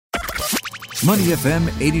Money FM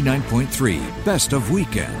 89.3, best of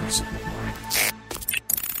weekends.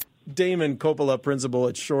 Damon Coppola, principal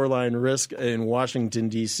at Shoreline Risk in Washington,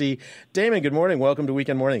 D.C. Damon, good morning. Welcome to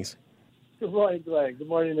Weekend Mornings. Good morning, Glenn. Good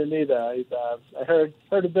morning, Anita. I heard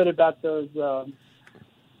a bit about those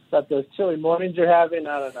chilly mornings you're having.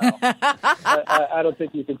 I don't know. I don't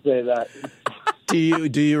think you could say that. Do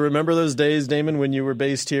you remember those days, Damon, when you were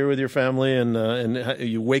based here with your family and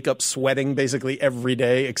you wake up sweating basically every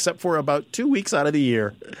day, except for about 2 weeks out of the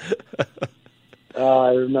year? I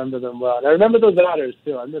remember them well. I remember those otters,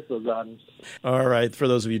 too. I miss those otters. All right. For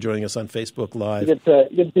those of you joining us on Facebook Live. You get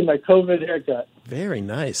to see my COVID haircut. Very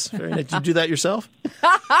nice. Very nice. Did you do that yourself?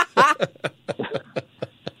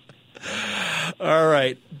 All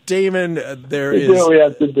right. Damon, We do what we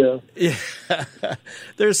have to do. Yeah,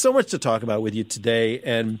 there's so much to talk about with you today,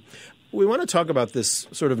 and we want to talk about this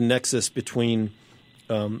sort of nexus between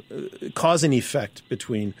cause and effect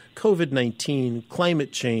between COVID-19,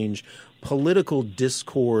 climate change, political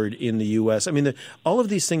discord in the U.S. I mean, all of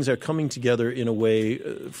these things are coming together in a way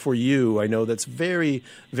for you, I know, that's very,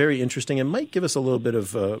 very interesting and might give us a little bit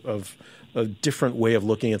of a different way of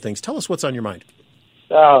looking at things. Tell us what's on your mind.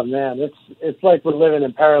 Oh, man, it's like we're living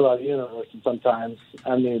in parallel universes sometimes.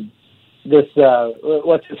 I mean,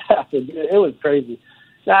 what just happened, it was crazy.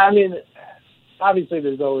 Now, I mean, obviously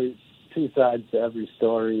there's always two sides to every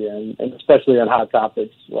story, and especially on hot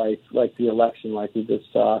topics like the election, like we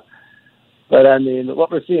just saw. But, I mean,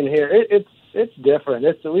 what we're seeing here, it's different.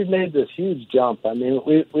 We've made this huge jump. I mean,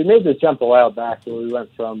 we made this jump a while back where we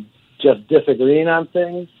went from just disagreeing on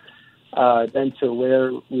things then to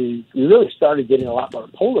where we really started getting a lot more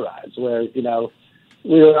polarized, where,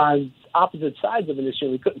 we were on opposite sides of an issue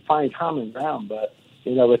and we couldn't find common ground. But,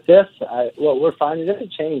 with this, what we're finding is a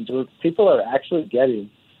change. People are actually getting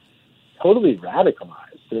totally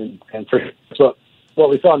radicalized. And for what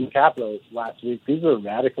we saw in the Capitol last week, these were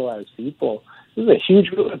radicalized people. This is a huge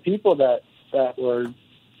group of people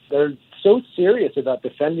they're so serious about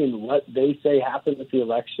defending what they say happened with the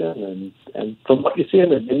election. And from what you see in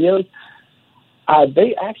the videos,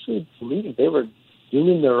 they actually believe they were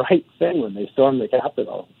doing the right thing when they stormed the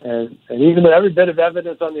Capitol. And even though every bit of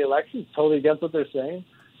evidence on the election is totally against what they're saying,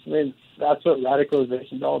 I mean, that's what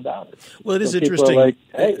radicalization is all about. Well, it is interesting. Like,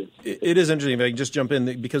 hey. It is interesting. If I can just jump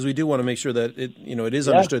in, because we do want to make sure that it is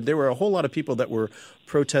understood. There were a whole lot of people that were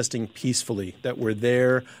protesting peacefully, that were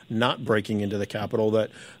there, not breaking into the Capitol, that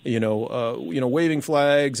waving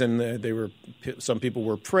flags, and some people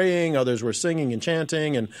were praying, others were singing and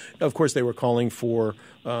chanting, and of course they were calling for.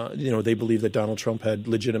 They believe that Donald Trump had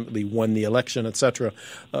legitimately won the election, et cetera.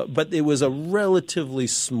 But it was a relatively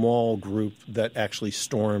small group that actually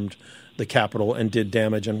stormed the Capitol and did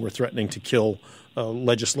damage and were threatening to kill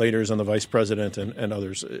legislators and the vice president and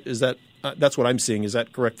others. Is that's what I'm seeing? Is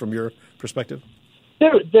that correct from your perspective?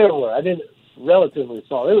 There were. I mean, relatively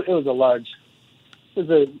small. It was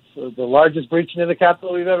the largest breach into the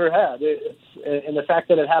Capitol we've ever had. And the fact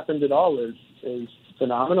that it happened at all is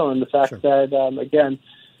phenomenal. And the fact that, again,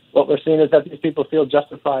 what we're seeing is that these people feel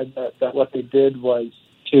justified that what they did was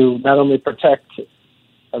to not only protect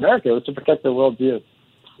America, it was to protect their worldview.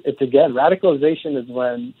 It's, again, radicalization is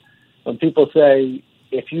when people say,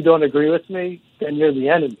 if you don't agree with me, then you're the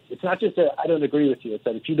enemy. It's not just that I don't agree with you. It's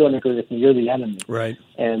that if you don't agree with me, you're the enemy. Right.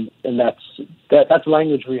 And that's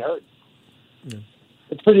language we heard. Yeah.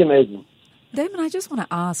 It's pretty amazing. Damon, I just want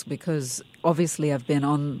to ask, because obviously I've been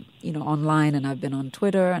on, online, and I've been on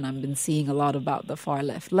Twitter, and I've been seeing a lot about the far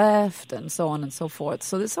left, and so on and so forth.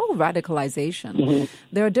 So this whole radicalization,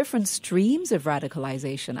 there are different streams of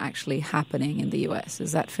radicalization actually happening in the U.S.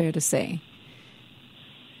 Is that fair to say?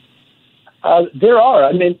 There are.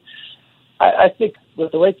 I mean, I think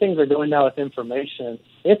with the way things are going now with information,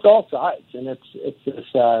 it's all sides, and it's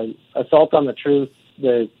this assault on the truth.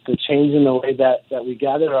 The change in the way that we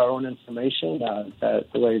gather our own information, the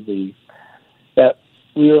way that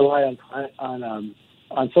we rely on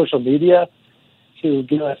social media to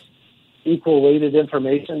give us equal weighted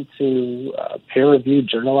information to peer-reviewed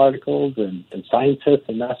journal articles and scientists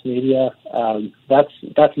and mass media. That's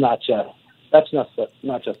not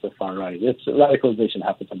just the far right. It's radicalization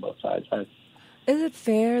happens on both sides. Is it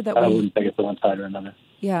fair that I wouldn't think it's on one side or another.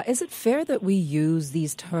 Yeah. Is it fair that we use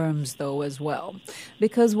these terms, though, as well?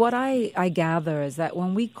 Because what I gather is that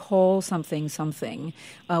when we call something,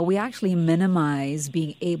 we actually minimize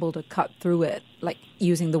being able to cut through it, like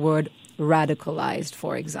using the word radicalized,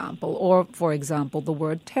 for example, or, for example, the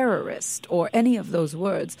word terrorist, or any of those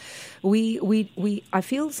words. I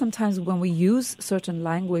feel sometimes when we use certain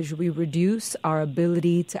language, we reduce our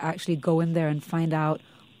ability to actually go in there and find out,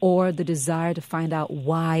 or the desire to find out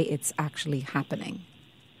why it's actually happening.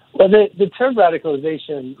 Well, the term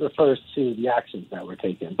radicalization refers to the actions that were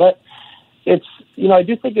taken. But it's, I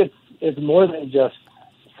do think it's more than just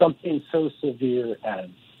something so severe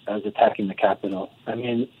as attacking the Capitol. I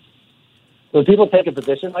mean, when people take a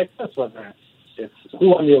position like this, whether it's who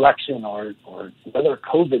won the election or whether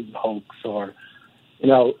COVID's a hoax or,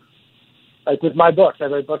 like with my books, I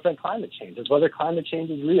write books on climate change. It's whether climate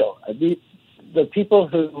change is real. The people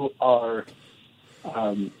who are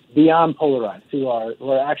beyond polarized, who are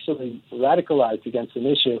actually radicalized against an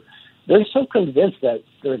issue, they're so convinced that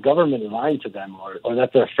their government is lying to them or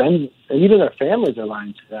that their friends and even their families are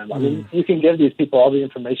lying to them. I mean, you can give these people all the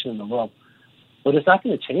information in the world, but it's not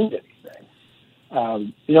going to change anything.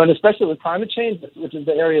 And especially with climate change, which is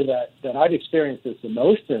the area that I've experienced this the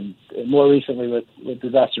most, and more recently with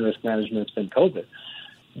disaster risk management, it's been COVID.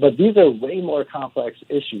 But these are way more complex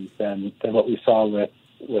issues than what we saw with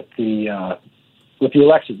the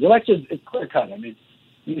election. The election is clear cut. I mean,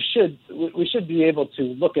 we should be able to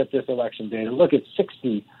look at this election data, look at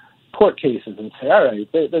 60 court cases, and say, all right,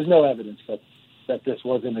 there's no evidence that this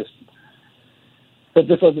wasn't a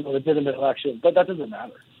legitimate election. But that doesn't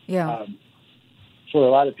matter. Yeah. For a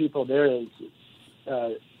lot of people, there is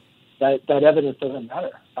that evidence doesn't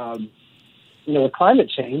matter. With climate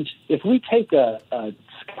change, if we take a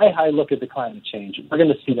sky-high look at the climate change, we're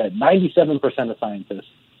going to see that 97% of scientists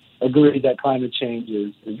agree that climate change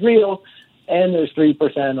is real, and there's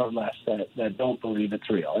 3% or less that don't believe it's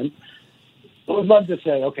real. And I would love to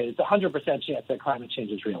say, okay, it's 100% chance that climate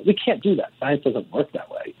change is real. We can't do that. Science doesn't work that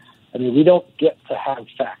way. I mean, we don't get to have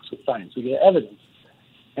facts with science. We get evidence.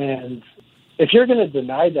 And if you're going to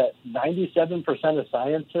deny that 97% of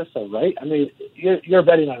scientists are right, I mean, you're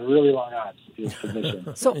betting on really long odds in this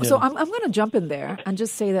position. So I'm going to jump in there and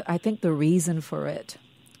just say that I think the reason for it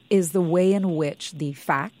is the way in which the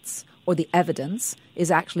facts or the evidence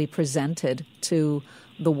is actually presented to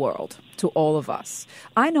the world, to all of us.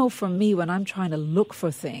 I know for me, when I'm trying to look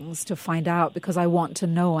for things to find out because I want to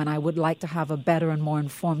know and I would like to have a better and more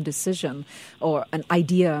informed decision or an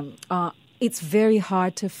idea, it's very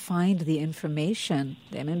hard to find the information,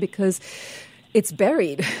 Damon, because it's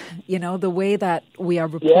buried, the way that we are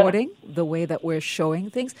reporting, the way that we're showing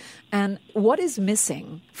things. And what is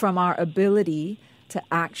missing from our ability to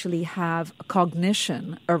actually have a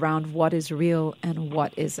cognition around what is real and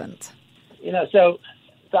what isn't? So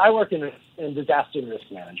I work in disaster risk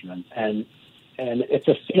management, and it's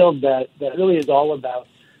a field that really is all about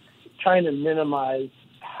trying to minimize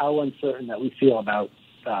how uncertain that we feel about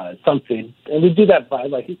something. And we do that by,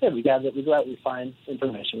 like you said, we go out, we find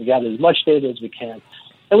information, we gather as much data as we can,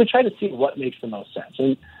 and we try to see what makes the most sense.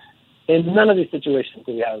 And in none of these situations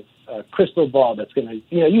do we have a crystal ball that's going to,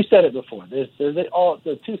 you said it before, there's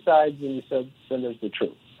two sides, and you said then there's the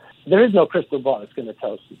truth. There is no crystal ball that's going to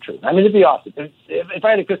tell us the truth. I mean, it'd be awesome. If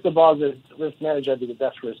I had a crystal ball as a risk manager, I'd be the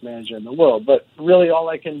best risk manager in the world. But really all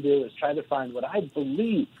I can do is try to find what I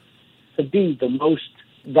believe to be the most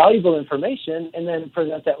valuable information and then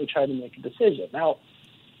present that. We try to make a decision. Now,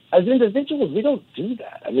 as individuals, we don't do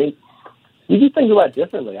that. I mean, we do things a lot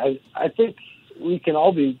differently. I think we can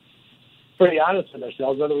all be pretty honest with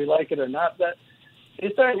ourselves, whether we like it or not, that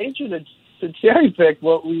it's our nature to cherry pick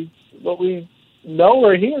what we know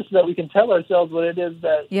or hear so that we can tell ourselves what it is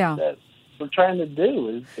that we're trying to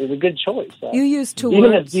do is a good choice. You use two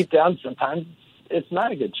even words. If deep down sometimes it's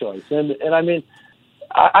not a good choice. And I mean,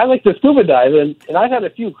 I like to scuba dive, and I've had a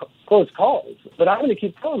few close calls, but I'm going to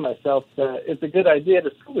keep telling myself that it's a good idea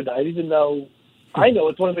to scuba dive, even though I know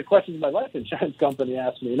it's one of the questions my life insurance company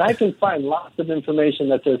asked me. And I can find lots of information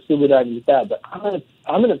that says scuba diving is bad, but I'm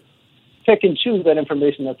going to pick and choose that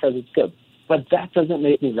information that says it's good. But that doesn't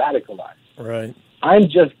make me radicalized. Right. I'm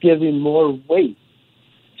just giving more weight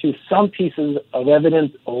to some pieces of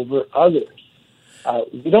evidence over others.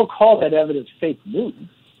 We don't call that evidence fake news,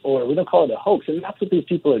 or we don't call it a hoax, and that's what these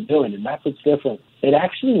people are doing, and that's what's different. It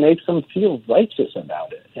actually makes them feel righteous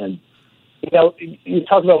about it. And, you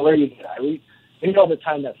talk about where you get at. We hear all the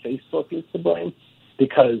time that Facebook is to blame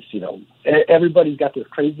because, everybody's got this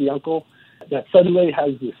crazy uncle that suddenly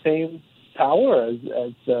has the same power as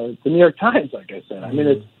the New York Times, like I said. I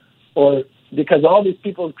mean, or because all these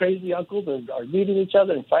people's crazy uncles are meeting each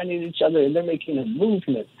other and finding each other, and they're making a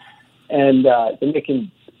movement, and they're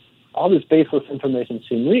making all this baseless information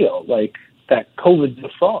seem real, like that COVID's a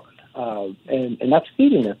fraud, and that's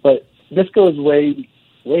feeding it. But this goes way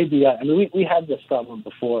beyond. I mean, we had this problem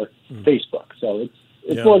before Facebook, so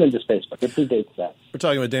it's more than just Facebook. It predates that. We're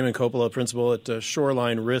talking with Damon Coppola, principal at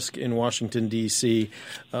Shoreline Risk in Washington, D.C.,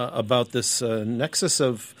 about this nexus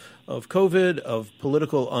of COVID, of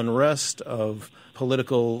political unrest, of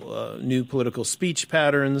new political speech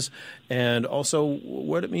patterns, and also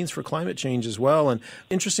what it means for climate change as well. And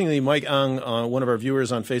interestingly, Mike Ang, one of our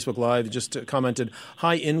viewers on Facebook Live, just commented,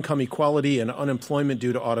 high income equality and unemployment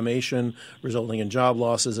due to automation resulting in job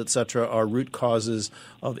losses, et cetera, are root causes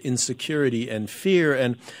of insecurity and fear.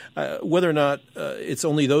 And whether or not it's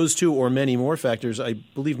only those two or many more factors, I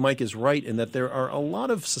believe Mike is right in that there are a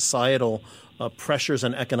lot of societal pressures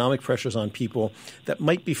and economic pressures on people that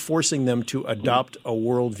might be forcing them to adopt a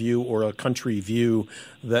worldview or a country view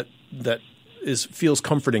that feels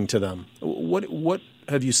comforting to them. What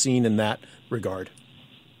have you seen in that regard?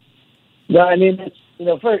 No, I mean,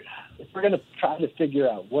 if we're going to try to figure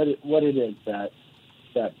out what it is that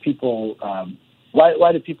people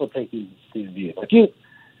why do people take these views? Like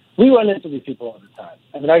we run into these people all the time.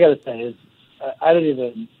 I mean, I got to say is I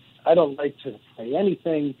don't like to say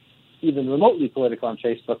anything even remotely political on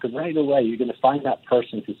Facebook, because right away you're going to find that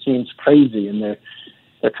person who seems crazy, and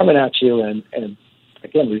they're coming at you. And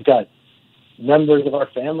again, we've got members of our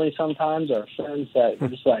family sometimes, our friends that are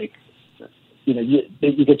just like,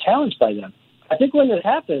 you get challenged by them. I think when it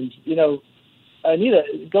happens, Anita,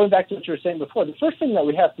 going back to what you were saying before, the first thing that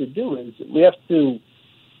we have to do is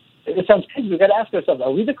it sounds crazy, we've got to ask ourselves,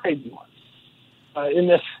 are we the crazy ones in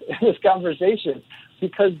this conversation?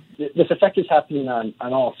 Because this effect is happening on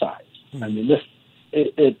all sides. I mean,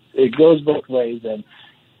 it goes both ways,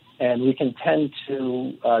 and we can tend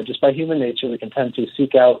to, just by human nature, we can tend to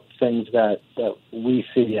seek out things that we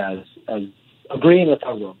see as agreeing with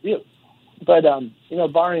our worldview. But,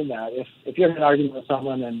 barring that, if you're in an argument with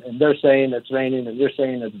someone and they're saying it's raining and you're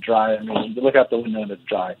saying it's dry, I mean, you look out the window and it's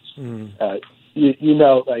dry.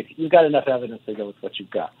 You've got enough evidence to go with what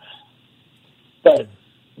you've got. But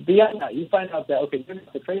beyond that, you find out that, okay, you're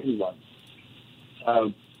not the crazy one.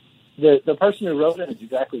 The person who wrote it is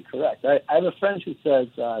exactly correct. I have a friend who says,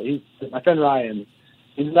 my friend Ryan,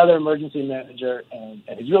 he's another emergency manager, and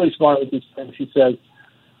he's really smart with these things. He says,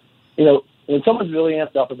 when someone's really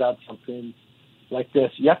amped up about something like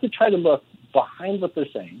this, you have to try to look behind what they're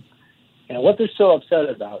saying and what they're so upset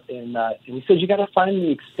about. And he says you got to find the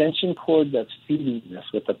extension cord that's feeding this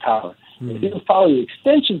with the power. Mm-hmm. If you can follow the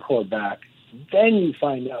extension cord back, then you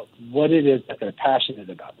find out what it is that they're passionate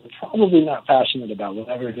about. They're probably not passionate about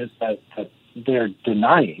whatever it is that they're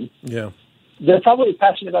denying. Yeah, they're probably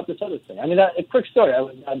passionate about this other thing. I mean, a quick story.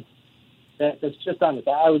 That's just on this.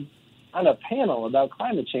 I was on a panel about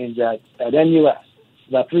climate change at NUS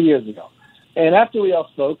about 3 years ago, and after we all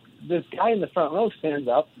spoke, this guy in the front row stands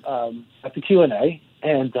up at the Q&A,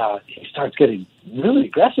 and he starts getting really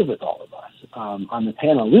aggressive with all of us on the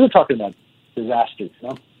panel. We were talking about disasters,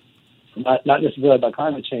 not necessarily about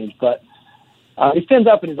climate change, but he stands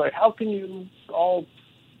up and he's like, how can you all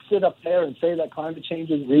sit up there and say that climate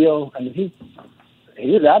change is real? I mean,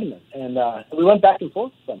 he is adamant. And we went back and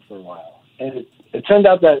forth with them for a while. And it turned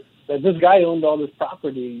out that this guy owned all this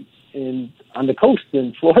property on the coast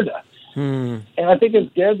in Florida. And I think it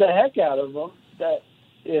scared the heck out of him that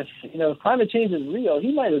if climate change is real,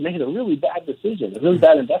 he might have made a really bad decision, a really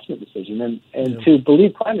bad investment decision. And to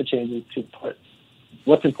believe climate change is to put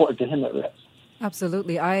what's important to him at risk.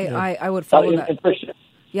 Absolutely. I would follow that.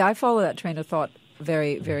 Yeah, I follow that train of thought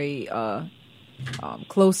very, very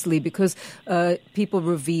closely, because people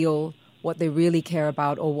reveal what they really care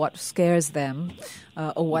about or what scares them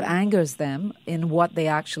or what angers them in what they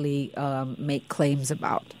actually make claims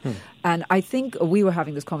about. And I think we were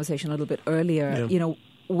having this conversation a little bit earlier. Yeah.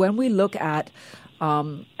 When we look at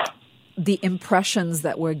the impressions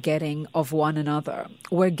that we're getting of one another,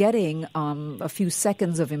 we're getting a few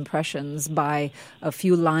seconds of impressions by a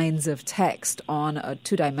few lines of text on a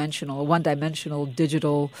one-dimensional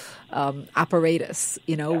digital apparatus.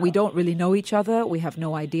 We don't really know each other. We have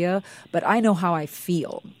no idea, but I know how I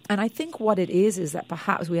feel. And I think what it is that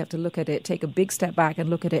perhaps we have to look at it, take a big step back and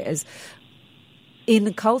look at it as,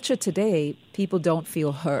 in culture today, people don't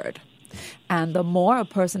feel heard. And the more a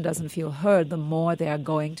person doesn't feel heard, the more they are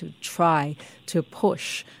going to try to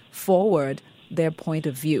push forward their point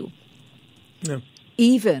of view. Yeah.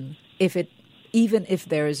 Even if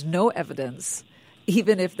there is no evidence,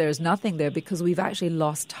 even if there's nothing there, because we've actually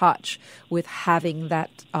lost touch with having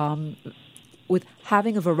that, with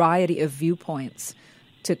having a variety of viewpoints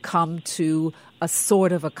to come to a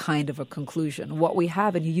sort of a kind of a conclusion. What we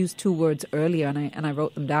have, and you used two words earlier, and I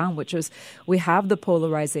wrote them down, which is we have the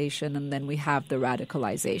polarization and then we have the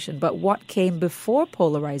radicalization. But what came before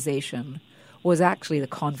polarization was actually the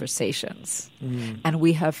conversations. And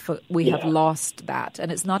we have lost that.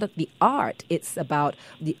 And it's not the art, it's about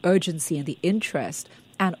the urgency and the interest.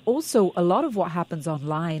 And also, a lot of what happens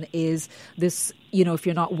online is this, if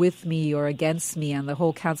you're not with me or against me, and the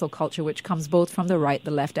whole cancel culture, which comes both from the right,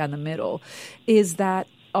 the left, and the middle, is that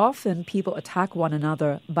often people attack one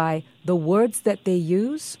another by the words that they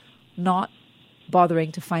use, not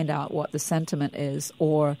bothering to find out what the sentiment is,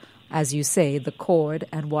 or, as you say, the chord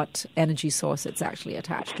and what energy source it's actually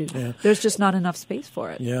attached to. Yeah. There's just not enough space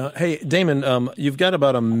for it. Yeah. Hey, Damon, you've got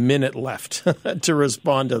about a minute left to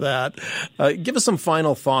respond to that. Give us some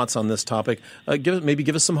final thoughts on this topic.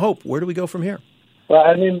 Give us some hope. Where do we go from here? Well,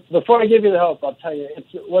 I mean, before I give you the hope, I'll tell you, it's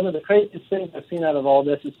one of the craziest things I've seen out of all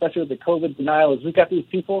this, especially with the COVID denial, is we've got these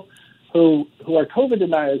people who are COVID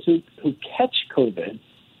deniers who catch COVID,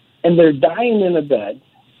 and they're dying in a bed,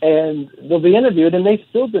 and they'll be interviewed, and they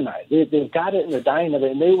still deny it. They've got it, and they're dying of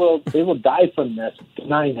it, and they will die from this,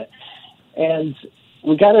 denying it. And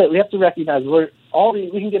we have to recognize we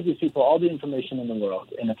can give these people all the information in the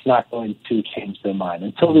world, and it's not going to change their mind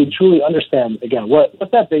until they truly understand, again, what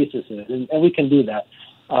that basis is, and we can do that.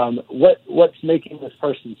 What's making this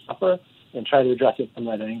person suffer, and try to address it from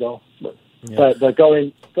that angle. But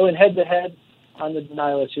going head to head on the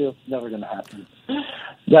denial issue, never going to happen.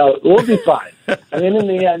 No, we'll be fine. I mean, in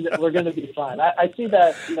the end, we're going to be fine. I see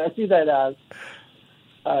that.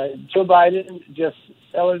 Joe Biden just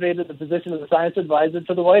elevated the position of the science advisor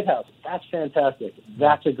to the White House. That's fantastic.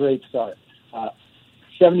 That's a great start.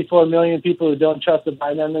 74 million people who don't trust the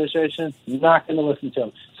Biden administration, not going to listen to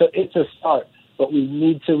him. So it's a start, but we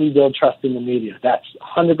need to rebuild trust in the media. That's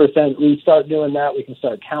 100%. We start doing that, we can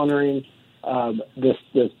start countering this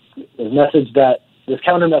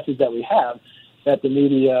counter message that we have, that the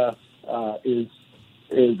media is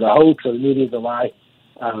a hoax or the media is a lie.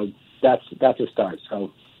 That's a start.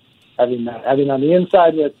 So having on the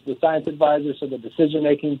inside with the science advisors, so the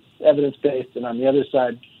decision-making evidence-based, and on the other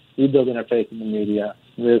side, rebuilding our faith in the media,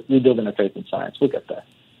 rebuilding our faith in science. We'll get there.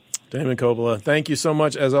 Damon Coppola, thank you so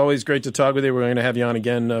much. As always, great to talk with you. We're going to have you on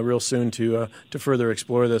again real soon to further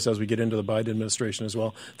explore this as we get into the Biden administration as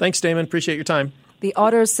well. Thanks, Damon. Appreciate your time. The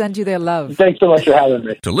Otters send you their love. Thanks so much for having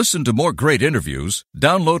me. To listen to more great interviews,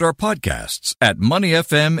 download our podcasts at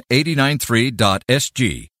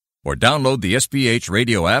moneyfm893.sg or download the SBH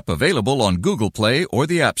radio app available on Google Play or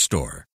the App Store.